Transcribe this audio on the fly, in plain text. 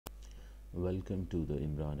Welcome to the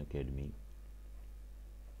IMRAN Academy.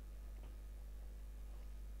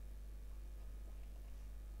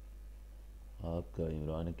 आपका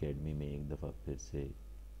Imran academy में एक दफ़ा फिर से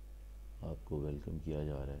आपको वेलकम किया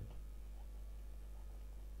जा रहा है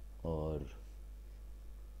और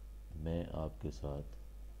मैं आपके साथ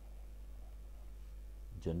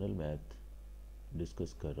जनरल मैथ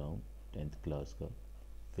डिस्कस कर रहा हूँ 10th क्लास का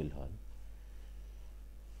फ़िलहाल।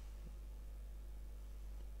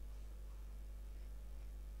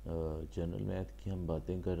 जनरल मैथ की हम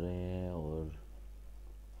बातें कर रहे हैं और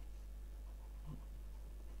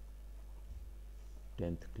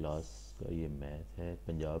 10th क्लास का ये मैथ है।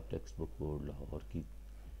 Punjab text book board Lahore की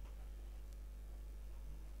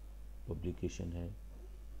पब्लिकेशन है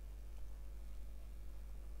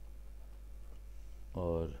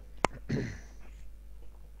और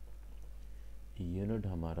यूनिट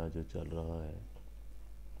हमारा जो चल रहा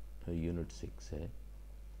है यूनिट 6 है।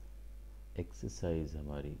 एक्सरसाइज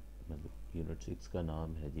हमारी मतलब यूनिट 6 का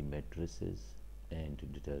नाम है जी मैट्रिसेस एंड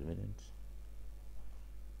डिटर्मिनेंट्स।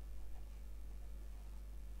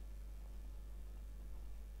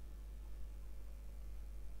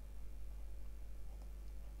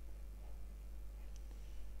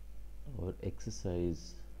 और एक्सरसाइज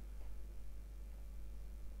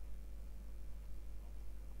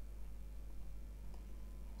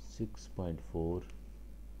 6.4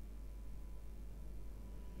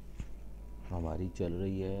 हमारी चल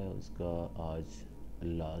रही है। उसका आज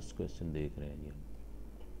लास्ट क्वेश्चन देख रहे हैं जी हम।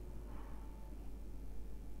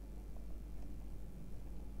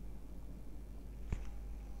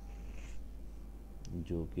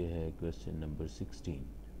 जो कि है क्वेश्चन नंबर 16।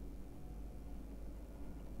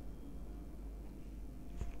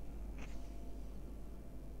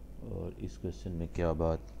 और इस क्वेश्चन में क्या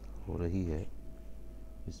बात हो रही है,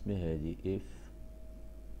 इसमें है जी if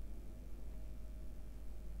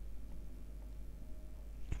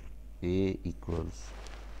a equals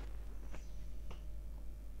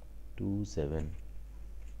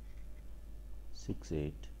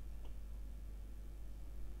 2768,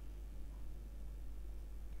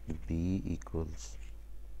 b equals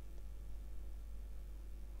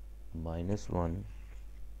 -1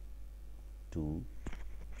 2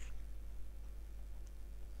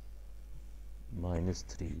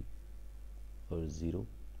 -3 और 0,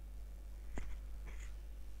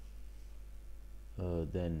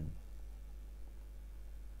 then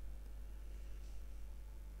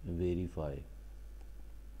verify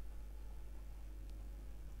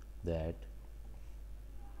that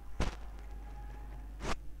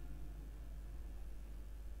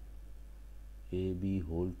AB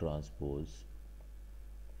whole transpose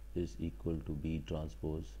is equal to B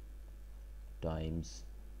transpose times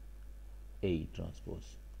A transpose।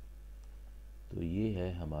 तो ये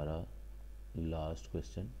है हमारा लास्ट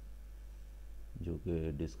क्वेश्चन जो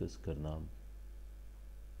कि डिस्कस करना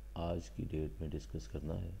आज की डेट में डिस्कस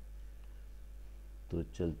करना है। तो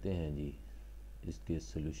चलते हैं जी इसके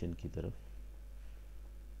सॉल्यूशन की तरफ।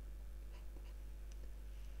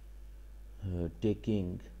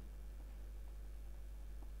 Taking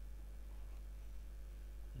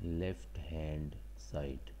left hand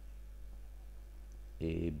side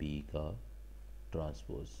A B का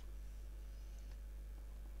ट्रांसपोज,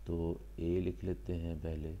 तो ए लिख लेते हैं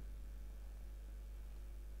पहले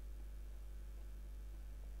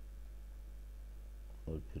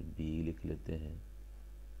और फिर बी लिख लेते हैं।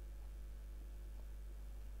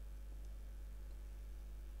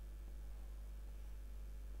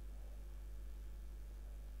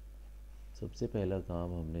 सबसे पहला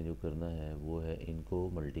काम हमने जो करना है वो है इनको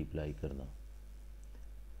मल्टीप्लाई करना।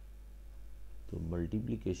 तो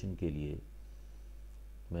मल्टीप्लिकेशन के लिए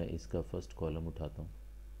मैं इसका फर्स्ट कॉलम उठाता हूँ।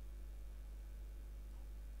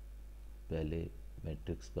 पहले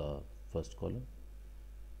मैट्रिक्स का फर्स्ट कॉलम,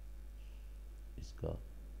 इसका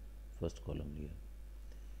फर्स्ट कॉलम लिया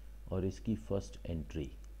और इसकी फर्स्ट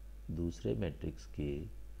एंट्री दूसरे मैट्रिक्स के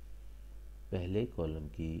पहले कॉलम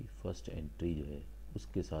की फर्स्ट एंट्री जो है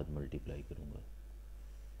उसके साथ मल्टीप्लाई करूँगा।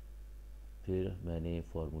 फिर मैंने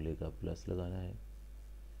फॉर्मूले का प्लस लगाना है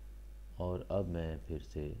और अब मैं फिर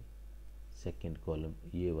से सेकंड कॉलम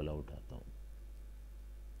ये वाला उठाता हूँ,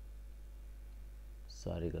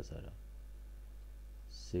 सारे का सारा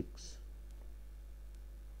 6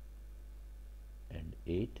 and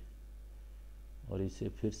 8 और इसे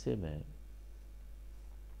फिर से मैं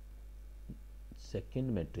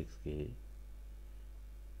सेकंड मैट्रिक्स के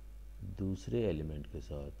दूसरे एलिमेंट के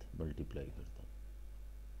साथ मल्टीप्लाई करता हूँ।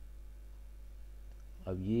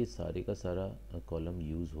 अब ये सारे का सारा कॉलम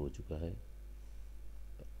यूज़ हो चुका है।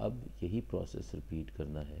 अब यही प्रोसेस रिपीट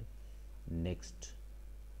करना है नेक्स्ट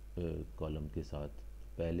कॉलम के साथ।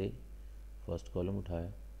 पहले फर्स्ट कॉलम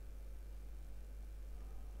उठाया,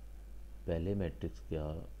 पहले मैट्रिक्स का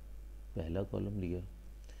पहला कॉलम लिया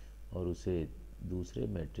और उसे दूसरे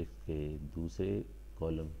मैट्रिक्स के दूसरे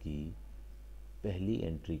कॉलम की पहली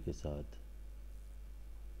एंट्री के साथ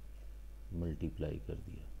मल्टीप्लाई कर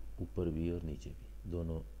दिया, ऊपर भी और नीचे भी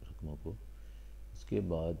दोनों रकमों को। उसके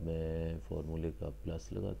बाद मैं फार्मूले का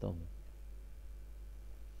प्लस लगाता हूँ।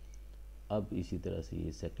 अब इसी तरह से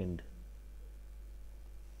ये सेकंड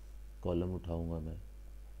कॉलम उठाऊंगा मैं,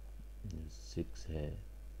 6 है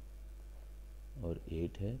और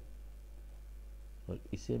 8 है, और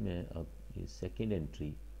इसे मैं अब ये सेकंड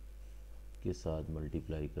एंट्री के साथ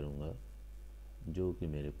मल्टीप्लाई करूँगा, जो कि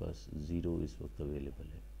मेरे पास 0 इस वक्त अवेलेबल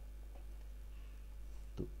है।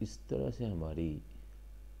 तो इस तरह से हमारी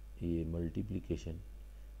ये मल्टीप्लिकेशन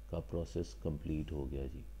का प्रोसेस कंप्लीट हो गया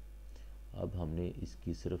जी। अब हमने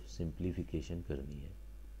इसकी सिर्फ सिंप्लीफिकेशन करनी है,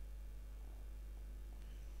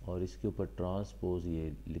 और इसके ऊपर ट्रांसपोज ये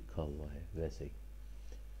लिखा हुआ है वैसे ही।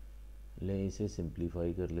 ले इसे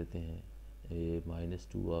सिंप्लीफाई कर लेते हैं। ये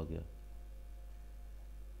 -2 आ गया,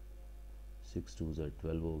 6 2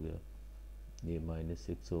 12 हो गया, ये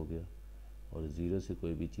 -6 हो गया, और 0 से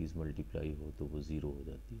कोई भी चीज़ मल्टीप्लाई हो तो वो 0 हो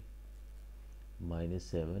जाती है।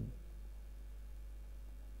 -7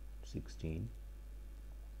 16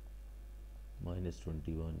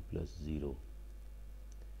 -21 प्लस 0।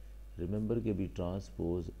 रिमेंबर कि अभी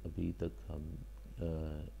ट्रांसपोज अभी तक हम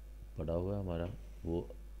पढ़ा हुआ है हमारा, वो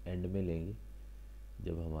एंड में लेंगे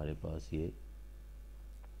जब हमारे पास ये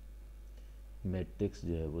मैट्रिक्स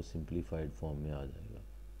जो है वो सिंप्लीफाइड फॉर्म में आ जाएगा।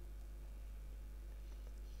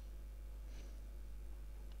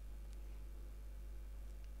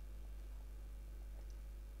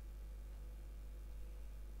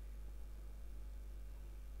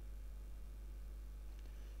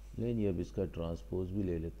 लेकिन अब इसका ट्रांसपोज भी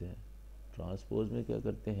ले लेते हैं। ट्रांसपोज में क्या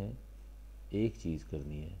करते हैं, एक चीज़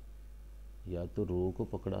करनी है, या तो रो को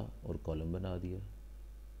पकड़ा और कॉलम बना दिया,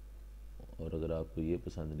 और अगर आपको ये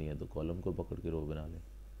पसंद नहीं है तो कॉलम को पकड़ के रो बना लें।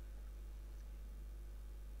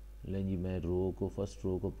 लेकिन जी मैं फर्स्ट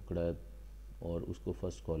रो को पकड़ा है और उसको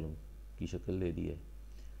फर्स्ट कॉलम की शक्ल दे दी है,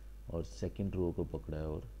 और सेकंड रो को पकड़ा है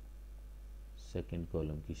और सेकंड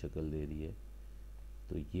कॉलम की शक्ल दे दी है।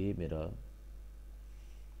 तो ये मेरा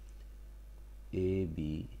AB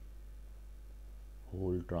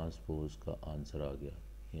होल ट्रांसपोज का आंसर आ गया,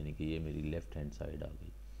 यानी कि ये मेरी लेफ्ट हैंड साइड आ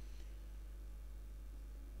गई,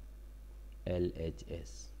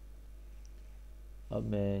 LHS। अब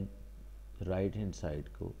मैं राइट हैंड साइड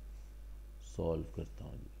को सॉल्व करता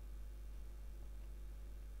हूँ।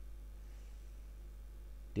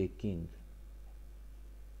 टेकिंग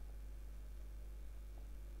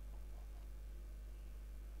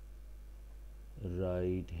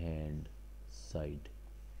राइट हैंड साइड,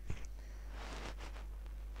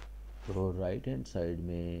 तो राइट हैंड साइड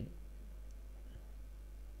में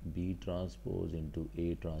B transpose into A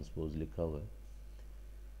transpose लिखा हुआ है।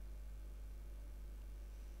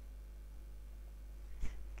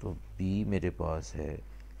 तो B मेरे पास है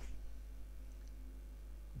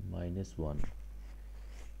 -1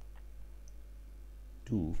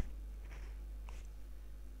 2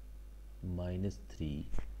 -3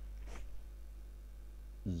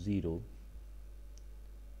 0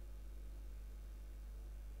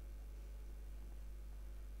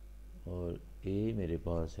 और A मेरे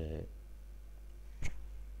पास है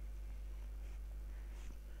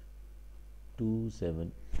 2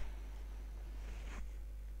 7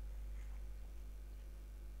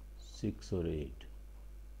 6 और 8।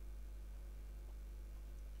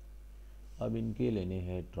 अब इनके लेने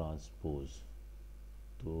हैं ट्रांसपोज,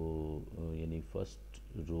 तो यानी फर्स्ट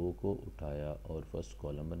रो को उठाया और फर्स्ट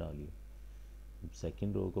कॉलम बना लिया,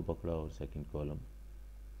 सेकंड रो को पकड़ा और सेकंड कॉलम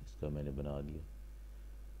इसका मैंने बना दिया।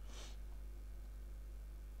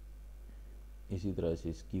 इसी तरह से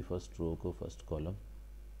इसकी फर्स्ट रो को फर्स्ट कॉलम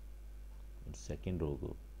और सेकंड रो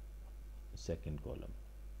को सेकंड कॉलम।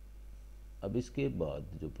 अब इसके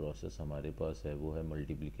बाद जो प्रोसेस हमारे पास है वो है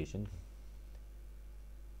मल्टीप्लिकेशन का।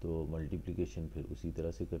 तो मल्टीप्लिकेशन फिर उसी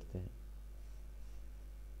तरह से करते हैं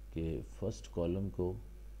कि फर्स्ट कॉलम को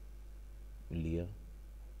लिया,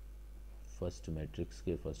 फर्स्ट मैट्रिक्स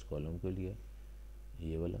के फर्स्ट कॉलम को लिया,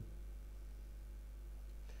 ये वाला,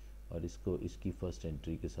 और इसको इसकी फर्स्ट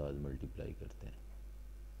एंट्री के साथ मल्टीप्लाई करते हैं।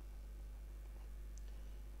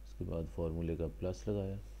 उसके बाद फार्मूले का प्लस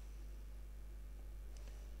लगाया।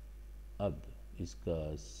 अब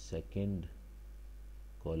इसका सेकंड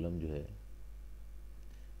कॉलम जो है,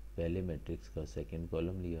 पहले मैट्रिक्स का सेकंड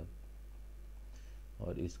कॉलम लिया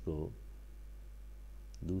और इसको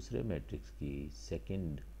दूसरे मैट्रिक्स की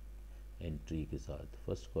सेकंड एंट्री के साथ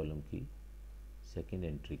फर्स्ट कॉलम की सेकेंड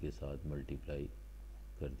एंट्री के साथ मल्टीप्लाई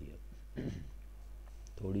कर दिया।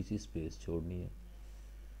 थोड़ी सी स्पेस छोड़नी है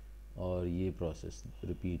और ये प्रोसेस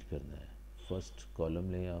रिपीट करना है। फर्स्ट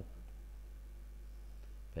कॉलम लें आप,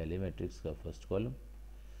 पहले मैट्रिक्स का फर्स्ट कॉलम,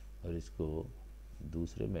 और इसको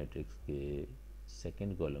दूसरे मैट्रिक्स के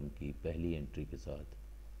सेकंड कॉलम की पहली एंट्री के साथ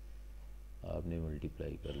आपने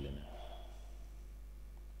मल्टीप्लाई कर लेना है।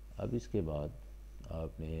 अब इसके बाद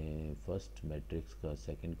आपने फर्स्ट मैट्रिक्स का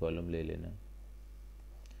सेकंड कॉलम ले लेना है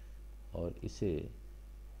और इसे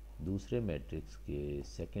दूसरे मैट्रिक्स के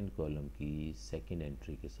सेकंड कॉलम की सेकंड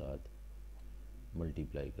एंट्री के साथ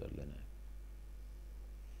मल्टीप्लाई कर लेना है।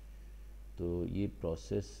 तो ये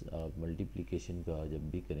प्रोसेस आप मल्टीप्लिकेशन का जब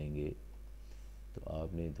भी करेंगे तो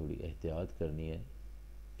आपने थोड़ी एहतियात करनी है,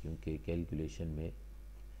 क्योंकि कैलकुलेशन में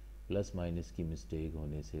प्लस माइनस की मिस्टेक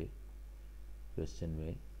होने से क्वेश्चन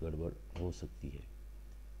में गड़बड़ हो सकती है।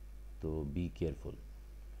 तो बी केयरफुल,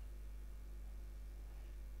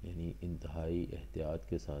 यानी इंतहाई एहतियात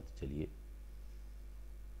के साथ चलिए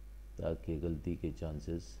ताकि गलती के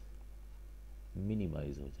चांसेस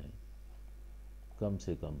मिनिमाइज हो जाएं, कम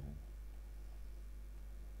से कम हो।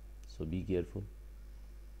 सो बी केयरफुल।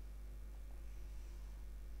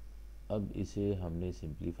 अब इसे हमने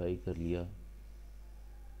सिंप्लीफाई कर लिया।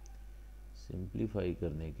 सिंप्लीफाई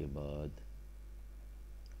करने के बाद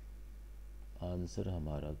आंसर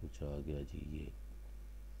हमारा कुछ आ गया जी।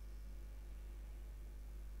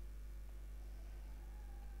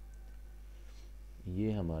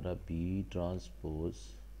 ये हमारा B transpose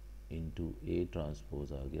into A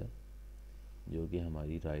transpose आ गया, जो कि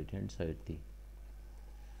हमारी राइट हैंड साइड थी।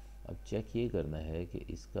 अब चेक ये करना है कि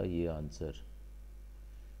इसका ये आंसर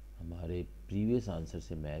हमारे प्रीवियस आंसर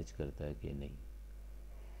से मैच करता है कि नहीं।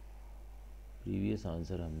 प्रीवियस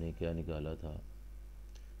आंसर हमने क्या निकाला था,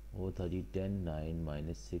 वो था जी 10, 9,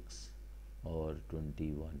 -6 और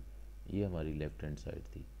 21। ये हमारी लेफ्ट हैंड साइड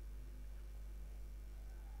थी।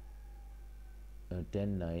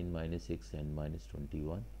 10, 9, -6 एंड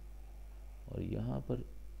 -21। और यहाँ पर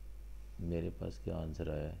मेरे पास क्या आंसर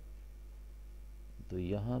आया है, तो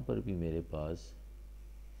यहाँ पर भी मेरे पास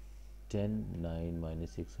 10, 9,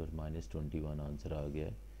 -6 और -21 आंसर आ गया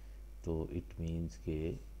है। तो इट मीन्स के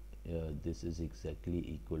this is exactly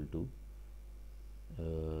equal to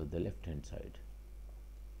the left hand side,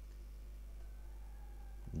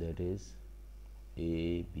 that is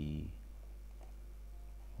A B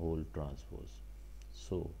whole transpose.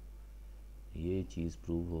 सो ये चीज़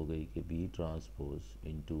प्रूव हो गई कि B transpose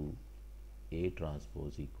into A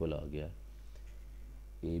transpose equal आ गया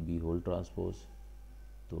ए बी होल ट्रांसपोज।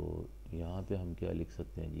 तो यहाँ पे हम क्या लिख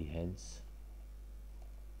सकते हैं जी, हेंस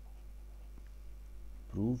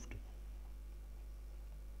प्रूव्ड,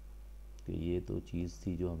 कि ये तो चीज़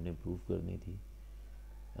थी जो हमने प्रूव करनी थी।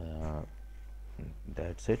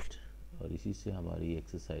 That's it. और इसी से हमारी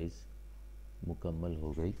एक्सरसाइज मुकम्मल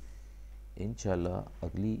हो गई। इंशाल्लाह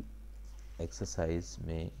अगली एक्सरसाइज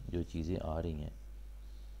में जो चीज़ें आ रही हैं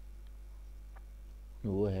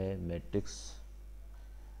वो है matrix,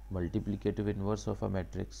 multiplicative inverse of a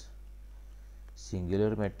matrix,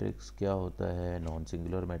 singular matrix क्या होता है, नॉन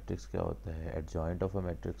सिंगुलर मैट्रिक्स क्या होता है, एडजॉइंट ऑफ अ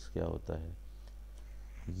मैट्रिक्स क्या होता है।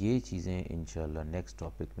 ये चीज़ें इंशाल्लाह नेक्स्ट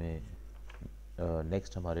टॉपिक में,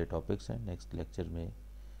 नेक्स्ट हमारे टॉपिक्स हैं, नेक्स्ट लेक्चर में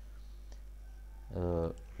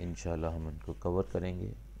इंशाल्लाह हम उनको कवर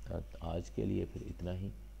करेंगे। आज के लिए फिर इतना ही।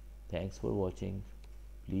 Thanks for watching.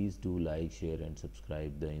 Please do like, share and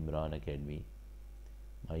subscribe the Imran academy,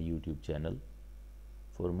 my YouTube channel.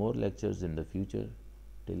 For more lectures in the future,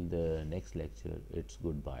 till the next lecture, it's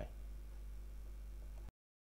goodbye.